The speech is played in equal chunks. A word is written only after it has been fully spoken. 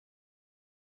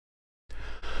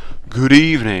Good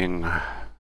evening.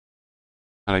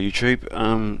 Hello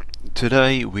YouTube.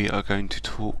 Today we are going to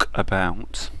talk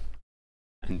about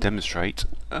and demonstrate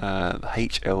the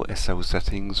HLSL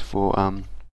settings for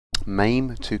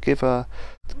MAME to give a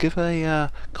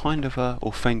kind of a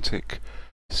authentic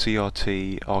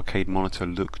CRT Arcade Monitor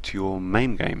look to your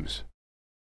MAME games.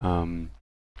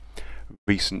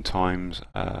 Recent times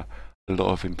a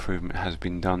lot of improvement has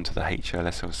been done to the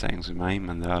HLSL settings of MAME,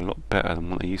 and they're a lot better than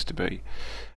what they used to be.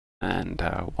 And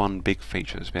one big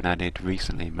feature that's been added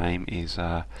recently in MAME is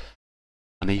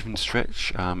uneven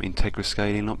stretch integra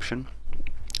scaling option,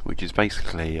 which is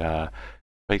basically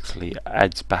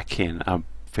adds back in a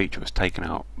feature that was taken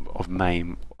out of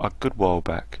MAME a good while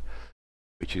back,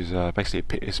 which is basically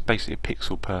a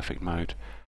pixel perfect mode.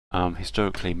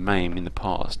 Historically, MAME in the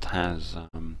past has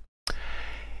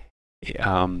it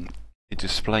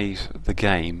displays the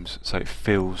games so it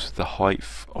fills the height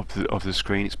of the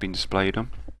screen it's been displayed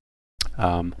on.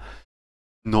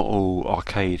 Not all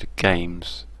arcade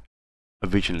games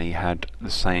originally had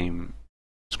the same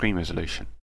screen resolution.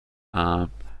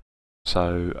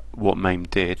 So what MAME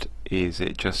did is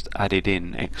it just added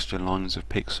in extra lines of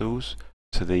pixels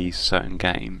to these certain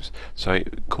games, so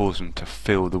it caused them to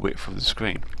fill the width of the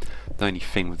screen. The only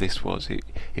thing with this was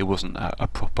it wasn't a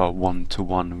proper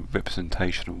one-to-one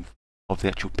representation of the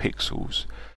actual pixels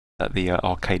that the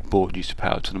arcade board used to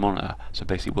put out to the monitor. So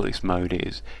basically what this mode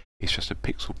is, it's just a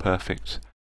pixel perfect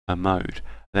mode.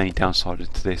 The only downside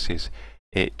to this is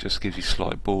it just gives you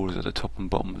slight borders at the top and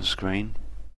bottom of the screen,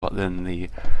 but then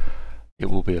it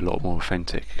will be a lot more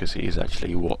authentic because it is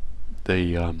actually what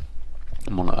the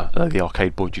the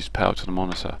arcade board used to put out to the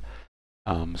monitor.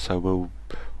 So we'll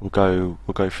go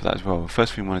for that as well.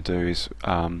 First thing we want to do is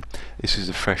this is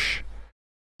a fresh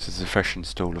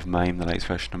install of MAME, the latest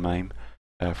version of MAME.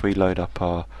 If we load up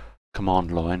our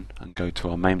command line and go to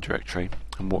our MAME directory,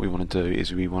 and what we want to do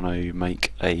is we want to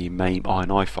make a MAME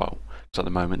INI file, because at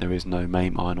the moment there is no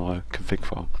MAME INI config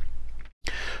file.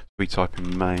 We type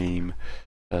in MAME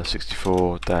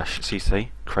 64-cc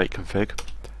create config.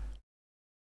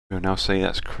 We'll now see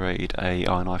that's created a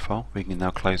INI file. We can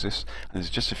now close this, and there's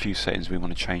just a few settings we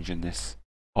want to change in this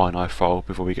INI file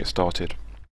before we get started.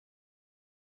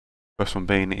 First one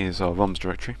being is our ROMs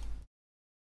directory.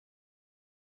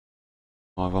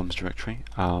 My ROMs directory.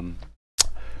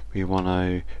 We want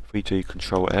to, if we do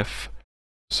Control F,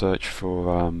 search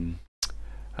for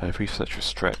if we search for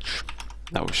stretch,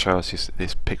 that will show us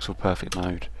this pixel perfect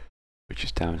mode, which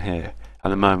is down here. At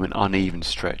the moment, uneven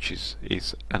stretch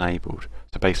is enabled.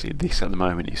 So basically, this at the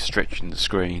moment is stretching the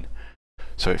screen,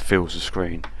 so it fills the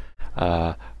screen.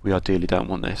 We ideally don't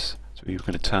want this, so we're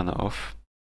going to turn that off.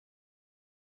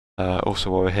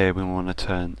 Also, while we're here, we want to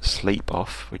turn sleep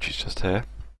off, which is just here,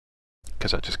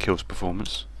 because that just kills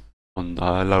performance. On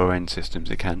lower end systems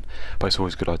it can, but it's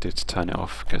always a good idea to turn it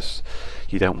off because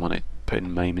you don't want it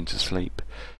putting MAME into sleep.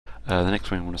 The next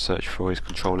one we want to search for is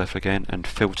Control F again and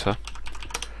filter.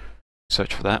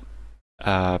 Search for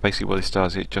that. Basically what this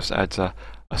does, it just adds a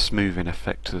smoothing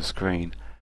effect to the screen.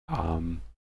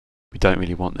 We don't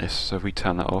really want this, so if we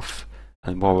turn that off,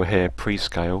 and while we're here,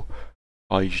 pre-scale,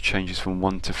 I usually change this from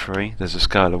 1 to 3. There's a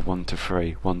scale of 1 to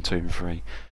 3, 1, 2 and 3.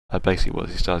 Basically what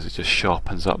this does is just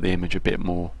sharpens up the image a bit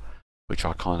more, which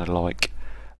I kind of like.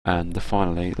 And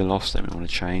finally, the last thing we want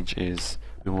to change is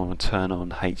we want to turn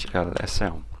on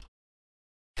HLSL.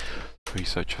 We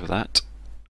search for that.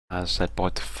 As said, by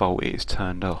default it is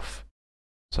turned off.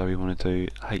 So we want to do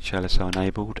HLSL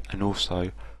enabled and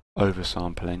also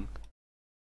oversampling.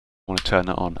 I want to turn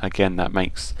that on. Again, that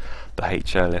makes the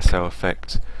HLSL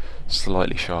effect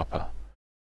slightly sharper.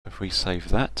 If we save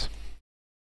that,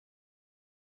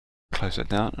 close it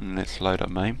down, and let's load up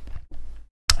MAME.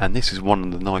 And this is one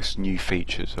of the nice new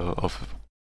features of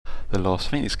the last,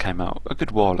 I think this came out a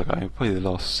good while ago, probably the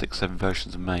last 6-7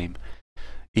 versions of MAME.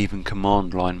 Even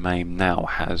command line MAME now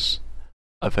has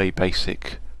a very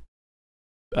basic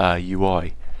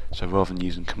UI. So rather than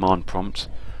using command prompt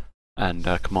and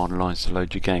command lines to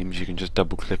load your games, you can just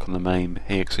double click on the MAME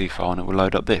exe file and it will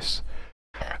load up this.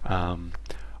 I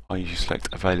usually select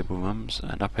available ROMs,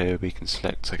 and up here we can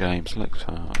select a game. Let's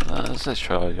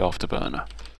try Afterburner.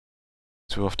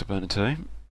 So Afterburner 2,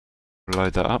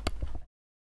 load that up.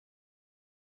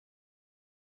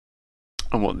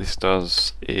 And what this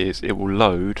does is it will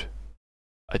load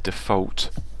a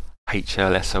default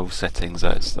HLSL settings.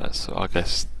 That's I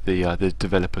guess the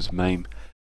developers of MAME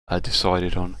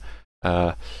decided on.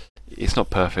 It's not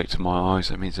perfect in my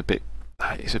eyes. I mean, it's a bit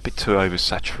too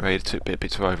oversaturated, a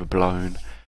bit too overblown.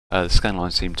 The scan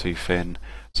lines seem too thin.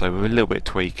 So with a little bit of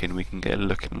tweaking, we can get it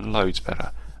looking loads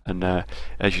better. And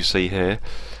as you see here,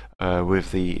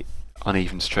 with the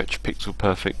uneven stretch pixel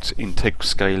perfect integral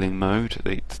scaling mode.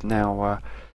 It's now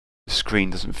the screen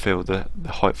doesn't feel the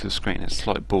height of the screen. It's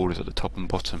slight borders at the top and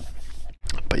bottom,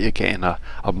 but you're getting a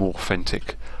more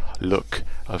authentic look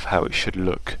of how it should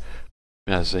look,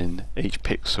 as in each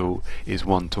pixel is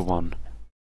 1:1.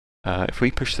 If we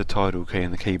push the title key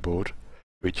in the keyboard,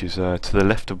 which is to the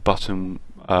left of button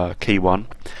key 1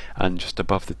 and just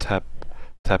above the tab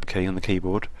key on the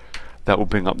keyboard, that will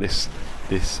bring up this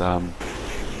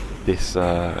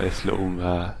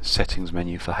little settings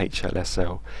menu for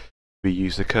HLSL. We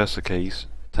use the cursor keys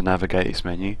to navigate this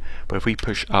menu, but if we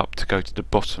push up to go to the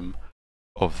bottom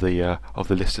of the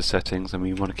list of settings, and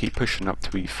we want to keep pushing up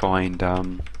till we find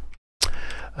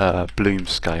bloom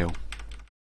scale,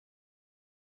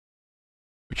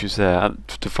 which is there.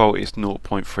 At default it's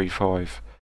 0.35.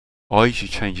 I usually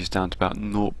change this down to about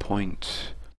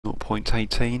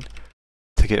 0.18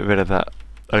 to get rid of that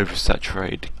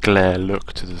oversaturated glare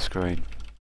look to the screen.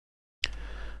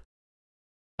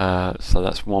 So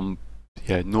that's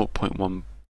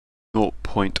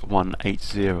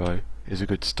 0.180 is a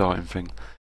good starting thing.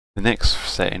 The next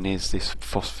setting is this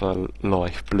phosphor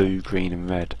life, blue, green and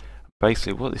red.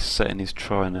 Basically what this setting is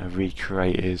trying to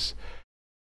recreate is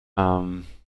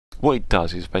what it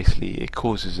does is basically it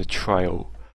causes a trail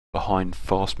behind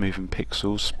fast moving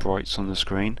pixels, sprites on the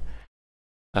screen.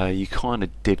 You kind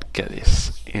of did get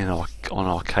this on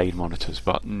arcade monitors,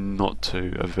 but not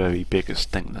to a very big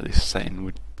extent that this setting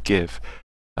would give.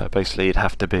 Basically it'd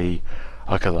have to be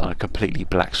like a completely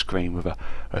black screen with a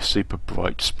super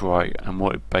bright sprite, and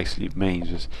what it basically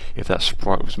means is if that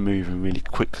sprite was moving really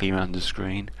quickly around the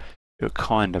screen, it would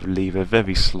kind of leave a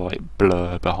very slight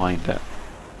blur behind it.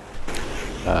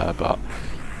 But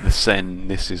the setting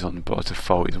this is on by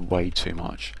default is way too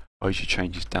much. I usually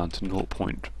change this down to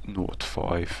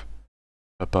 0.05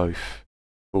 for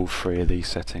all three of these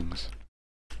settings.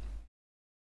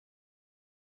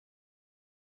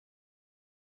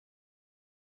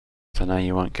 So now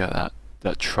you won't get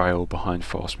that trail behind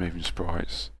fast moving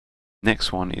sprites.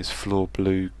 Next one is floor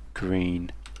blue,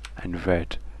 green and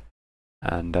red,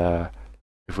 and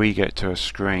if we get to a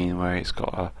screen where it's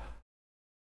got a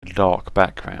dark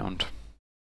background,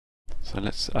 so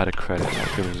let's add a credit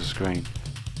that gives us a screen.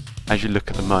 As you look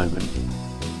at the moment,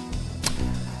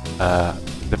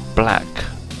 the black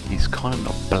is kind of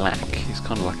not black, it's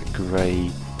kind of like a grey,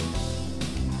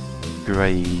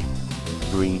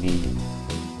 greeny,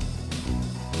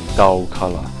 dull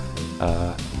colour.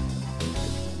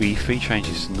 If we change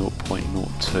this to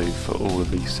 0.02 for all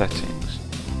of these settings,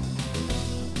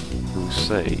 you'll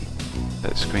see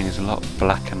that the screen is a lot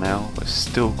blacker now, but it's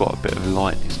still got a bit of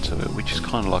lightness to it, which is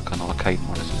kind of like an arcade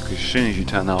monitor, because as soon as you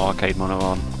turn that arcade monitor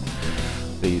on,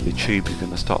 the tube is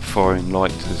going to start firing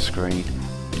light to the screen,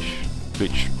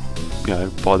 which you know,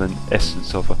 by the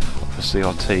essence of a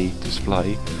CRT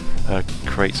display,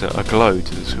 creates a glow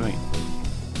to the screen.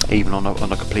 Even on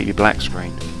a completely black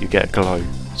screen, you get a glow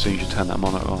as soon as you turn that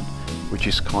monitor on, which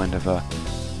is kind of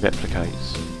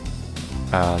replicates.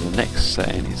 The next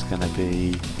setting is going to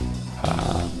be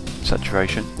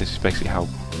saturation. This is basically how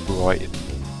bright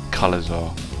colours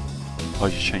are. I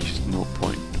just change this to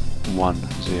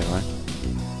 0.10.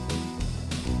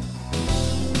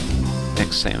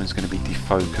 Next setting is going to be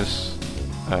defocus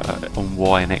on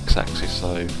Y and X axis.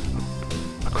 So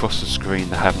across the screen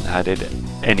they haven't added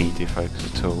any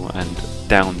defocus at all, and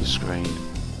down the screen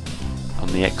on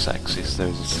the X axis there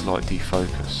is a slight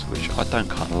defocus, which I don't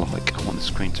kind of like. I want the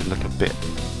screen to look a bit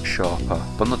sharper,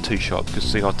 but not too sharp, because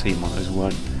CRT monitors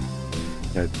weren't,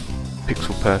 you know,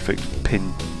 pixel perfect,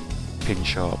 pin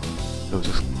sharp. There was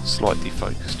a slight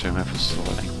defocus to them ever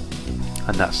slightly,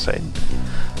 and that setting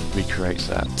recreates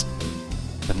that.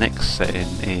 The next setting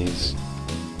is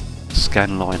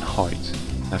scanline height.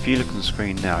 Now if you look on the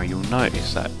screen now, you'll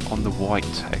notice that on the white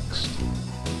text,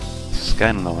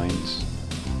 scan lines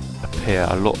appear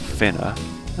a lot thinner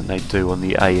than they do on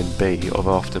the A and B of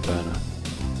Afterburner.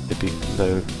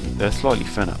 They're slightly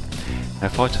thinner. Now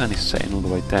if I turn this setting all the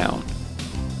way down,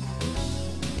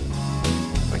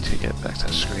 wait till you get back to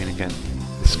that screen again,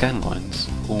 the scan lines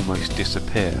almost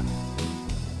disappear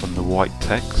from the white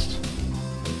text,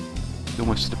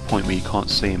 almost to the point where you can't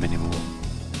see them anymore.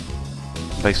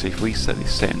 Basically, if we set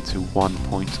this setting to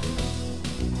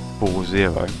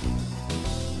 1.40,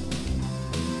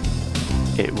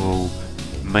 it will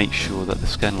make sure that the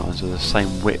scan lines are the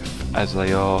same width as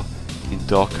they are in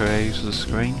darker areas of the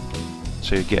screen,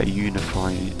 so you get a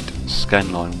unified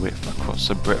scan line width across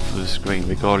the breadth of the screen,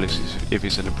 regardless if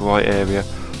it's in a bright area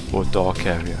or a dark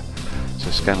area.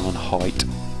 So scan line height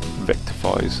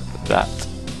rectifies that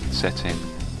setting.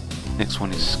 Next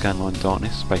one is scanline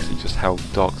darkness, basically just how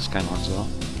dark the scanlines are.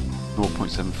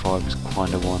 0.75 is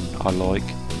kind of one I like.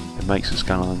 It makes the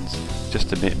scanlines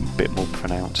just a bit more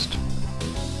pronounced.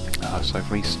 So if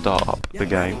we start up the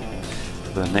game,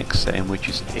 the next setting, which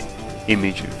is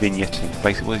image vignetting.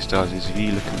 Basically what this does is if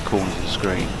you look at the corners of the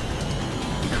screen,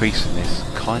 increasing this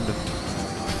kind of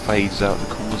fades out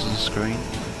the corners of the screen.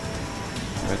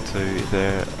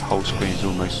 The whole screen is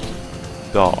almost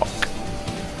dark.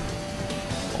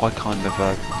 I kind of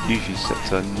usually set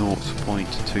to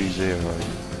 0.20,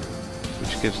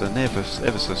 which gives an ever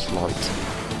so slight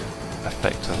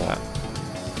effect to that.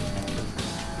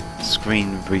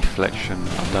 Screen reflection,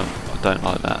 I don't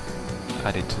like that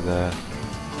added to there.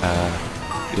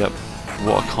 Yep.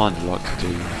 What I kind of like to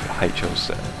do with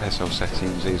HLSL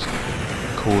settings is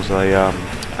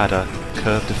add a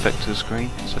curved effect to the screen,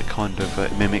 so it kind of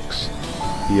mimics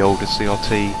the older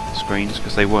CRT screens,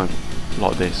 because they weren't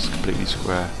like this completely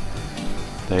square.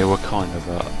 They were kind of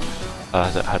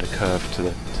had a curve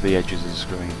to the edges of the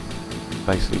screen.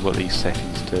 Basically, what these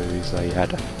settings do is they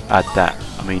add that.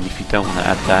 I mean, if you don't want to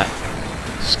add that,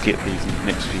 skip these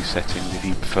next few settings if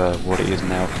you prefer what it is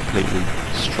now, completely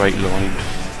straight lined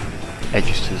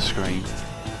edges to the screen.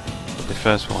 The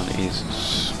first one is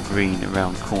screen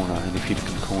around corner, and if you look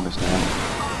at the corners now,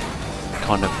 it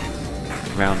kind of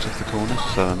rounds off the corners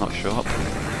so they're not sharp.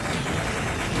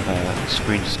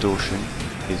 Screen distortion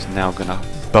is now going to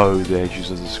bow the edges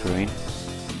of the screen.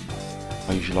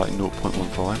 I usually like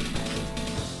 0.15.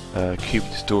 Cube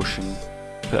distortion,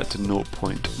 put that to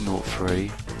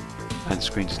 0.03, and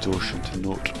screen distortion to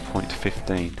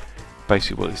 0.15.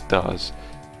 Basically what this does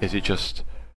is it just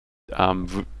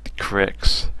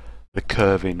corrects the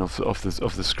curving of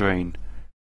the screen,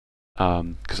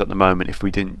 because at the moment if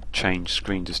we didn't change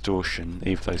screen distortion,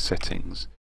 either of those settings,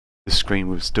 the screen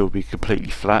would still be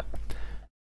completely flat.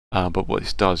 But what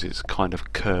this does is kind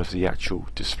of curves the actual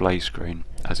display screen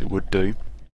as it would do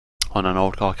on an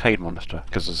old arcade monitor,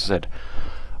 because as I said,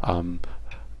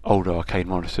 older arcade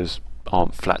monitors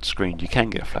aren't flat screened. You can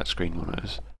get flat screen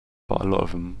monitors, but a lot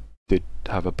of them did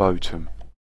have a bow to them.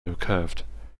 They were curved.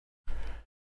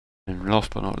 And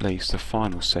last but not least, the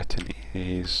final setting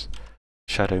is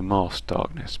shadow mask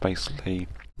darkness. Basically,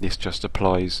 this just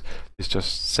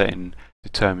setting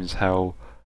determines how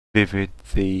vivid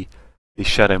the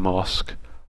shadow mask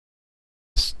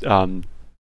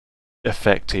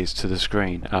effect is to the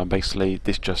screen. Basically,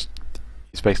 this just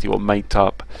is basically what made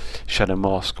up shadow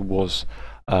mask was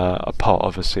a part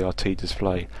of a CRT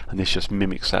display, and this just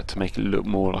mimics that to make it look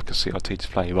more like a CRT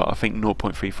display. But I think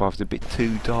 0.35 is a bit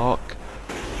too dark,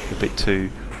 a bit too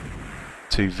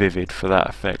vivid for that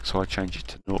effect, so I change it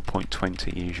to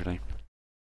 0.20 usually,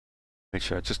 which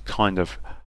just kind of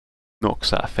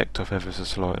knocks that effect off ever so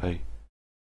slightly.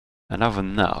 And other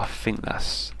than that, I think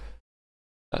that's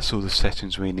all the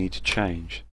settings we need to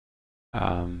change.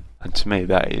 And to me,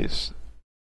 that is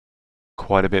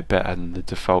quite a bit better than the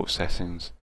default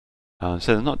settings. So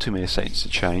there's not too many settings to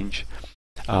change.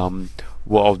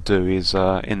 What I'll do is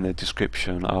in the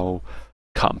description I'll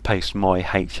cut and paste my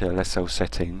HLSL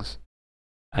settings,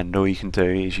 and all you can do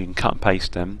is you can cut and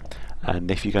paste them,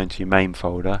 and if you go into your MAME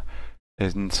folder,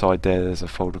 inside there's a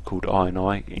folder called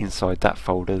INI. Inside that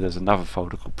folder there's another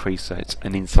folder called presets,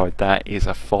 and inside that is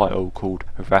a file called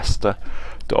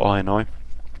raster.ini.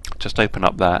 Just open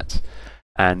up that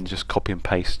and just copy and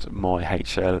paste my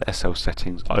HLSL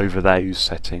settings over those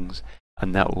settings,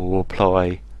 and that will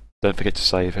apply, don't forget to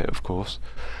save it of course,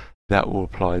 that will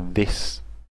apply these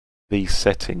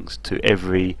settings to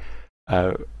every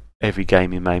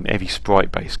game in MAME, every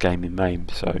sprite based game in MAME.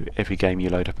 So every game you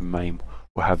load up in MAME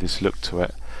will have this look to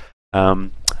it.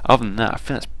 Other than that, I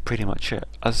think that's pretty much it.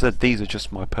 As I said, these are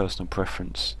just my personal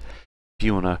preference. If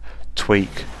you want to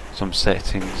tweak some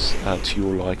settings to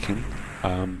your liking,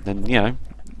 then you know,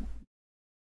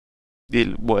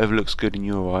 whatever looks good in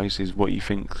your eyes is what you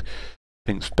think's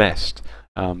best.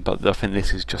 But I think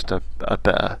this is just a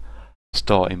better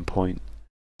starting point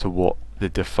to what the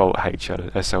default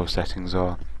HLSL settings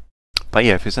are. But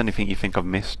yeah, if there's anything you think I've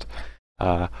missed,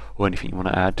 or anything you want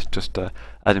to add, just add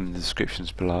them in the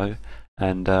descriptions below.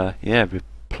 And yeah,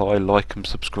 reply, like and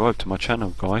subscribe to my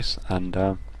channel, guys. And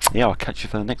yeah, I'll catch you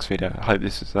for the next video. I hope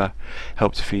this has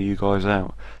helped a few of you guys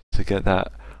out to get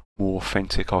that more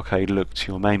authentic arcade look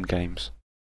to your MAME games.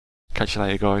 Catch you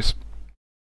later, guys.